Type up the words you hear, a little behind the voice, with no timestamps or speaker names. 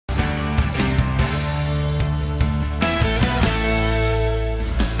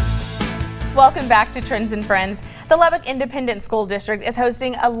Welcome back to Trends and Friends. The Lubbock Independent School District is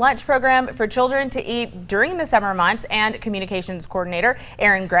hosting a lunch program for children to eat during the summer months, and Communications Coordinator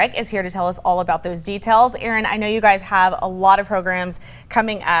Erin Gregg is here to tell us all about those details. Erin, I know you guys have a lot of programs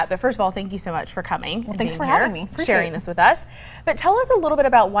coming up, but first of all, thank you so much for coming. Well, thanks for having me. Sharing this with us. But tell us a little bit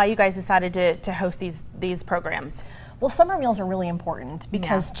about why you guys decided to host these programs. Well, summer meals are really important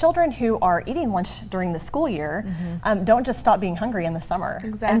because children who are eating lunch during the school year don't just stop being hungry in the summer.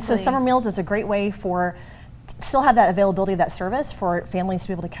 Exactly. And so summer meals is a great way for still have that availability of that service for families to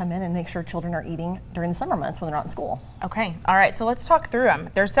be able to come in and make sure children are eating during the summer months when they're not in school. Okay, all right, so let's talk through them.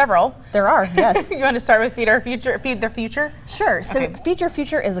 There's several. There are, yes. You want to start with Feed the Future? Sure, so Feed Your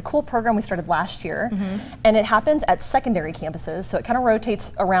Future is a cool program we started last year, and it happens at secondary campuses, so it kind of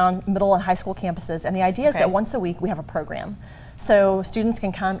rotates around middle and high school campuses, and the idea is that once a week we have a program. So students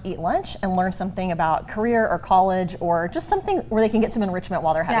can come eat lunch and learn something about career or college or just something where they can get some enrichment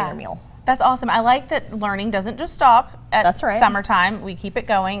while they're having their meal. That's awesome. I like that learning doesn't just stop at summertime. We keep it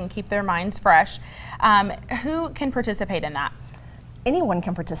going and keep their minds fresh. Who can participate in that? Anyone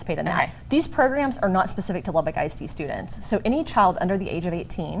can participate in that. These programs are not specific to Lubbock ISD students. So any child under the age of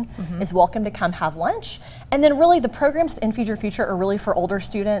 18 is welcome to come have lunch. And then really the programs in Feed Your Future are really for older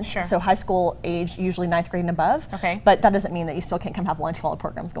students. So high school age, usually 9th grade and above. But that doesn't mean that you still can't come have lunch while the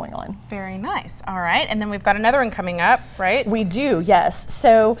program's going on. Very nice. All right. And then we've got another one coming up, right? We do, yes.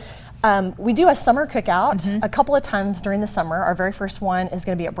 So we do a summer cookout a couple of times during the summer. Our very first one is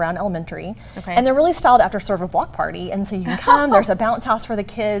going to be at Brown Elementary. And they're really styled after sort of a block party. And so you can come, there's a bounce house for the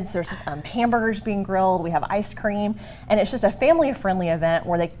kids, there's hamburgers being grilled, we have ice cream, and it's just a family-friendly event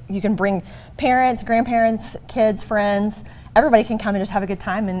where you can bring parents, grandparents, kids, friends, everybody can come and just have a good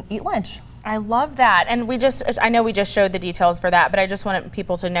time and eat lunch. I love that. And I know we just showed the details for that, but I just wanted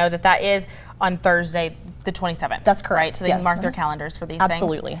people to know that that is on Thursday, the 27th. That's correct. Right? So they can mark their calendars for these things.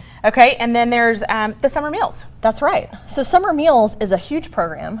 Absolutely. Okay, and then there's the summer meals. That's right. So summer meals is a huge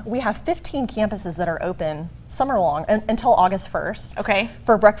program. We have 15 campuses that are open summer long until August 1st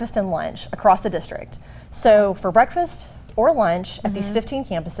for breakfast and lunch across the district. So for breakfast or lunch at these 15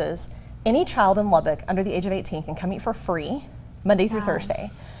 campuses, any child in Lubbock under the age of 18 can come eat for free Monday through Thursday.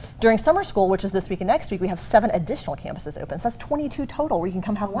 During summer school, which is this week and next week, we have 7 additional campuses open. So that's 22 total where you can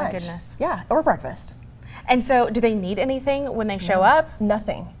come have lunch. Oh my goodness. Yeah, or breakfast. And so do they need anything when they show up?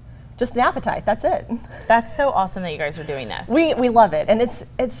 Nothing. Just an appetite, that's it. That's so awesome that you guys are doing this. We love it, and it's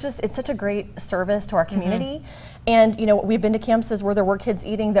such a great service to our community. And you know, we've been to campuses where there were kids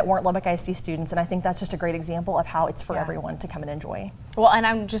eating that weren't Lubbock ISD students, and I think that's just a great example of how it's for everyone to come and enjoy. Well, and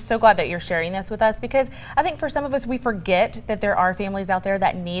I'm just so glad that you're sharing this with us, because I think for some of us, we forget that there are families out there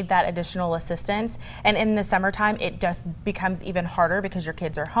that need that additional assistance. And in the summertime, it just becomes even harder because your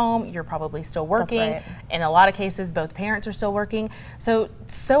kids are home, you're probably still working. That's right. In a lot of cases, both parents are still working. So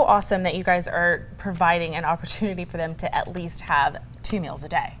awesome that you guys are providing an opportunity for them to at least have 2 meals a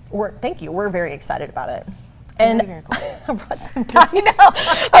day. Thank you. We're very excited about it. And very cool. I brought some goodies.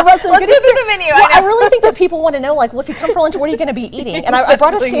 I brought some goodies. Let's go through the menu. Well, I really think that people want to know, like, well, if you come for lunch, what are you going to be eating? And I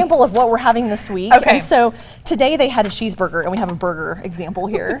brought a sample of what we're having this week. And so today they had a cheeseburger, and we have a burger example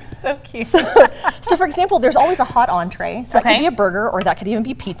here. So cute. So for example, there's always a hot entree. So that could be a burger, or that could even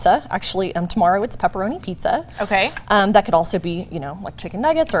be pizza. Actually, tomorrow it's pepperoni pizza. That could also be, you know, like chicken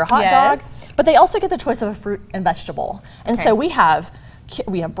nuggets or a hot dog. But they also get the choice of a fruit and vegetable. And so we have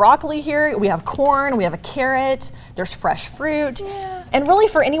broccoli here, we have corn, we have a carrot, there's fresh fruit. And really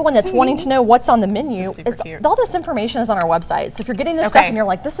for anyone that's wanting to know what's on the menu, all this information is on our website. So if you're getting this stuff and you're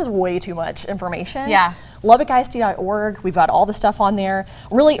like, this is way too much information, LubbockISD.org, we've got all the stuff on there.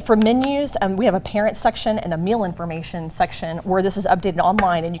 Really for menus, we have a parent section and a meal information section where this is updated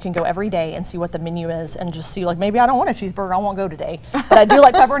online, and you can go every day and see what the menu is and just see, like, maybe I don't want a cheeseburger, I won't go today. But I do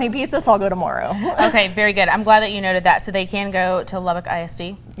like pepperoni pizza, so I'll go tomorrow. Okay, very good. I'm glad that you noted that. So they can go to Lubbock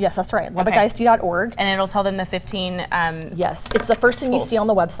ISD? Yes, that's right, LubbockISD.org. And it'll tell them the 15 yes, it's the first thing you see on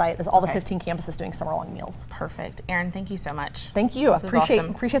the website is all the 15 campuses doing summer-long meals. Perfect. Erin, thank you so much. Thank you. I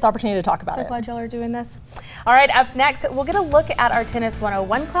appreciate the opportunity to talk about it. So glad y'all are doing this. All right, up next, we'll get a look at our Tennis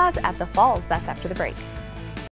 101 class at the Falls. That's after the break.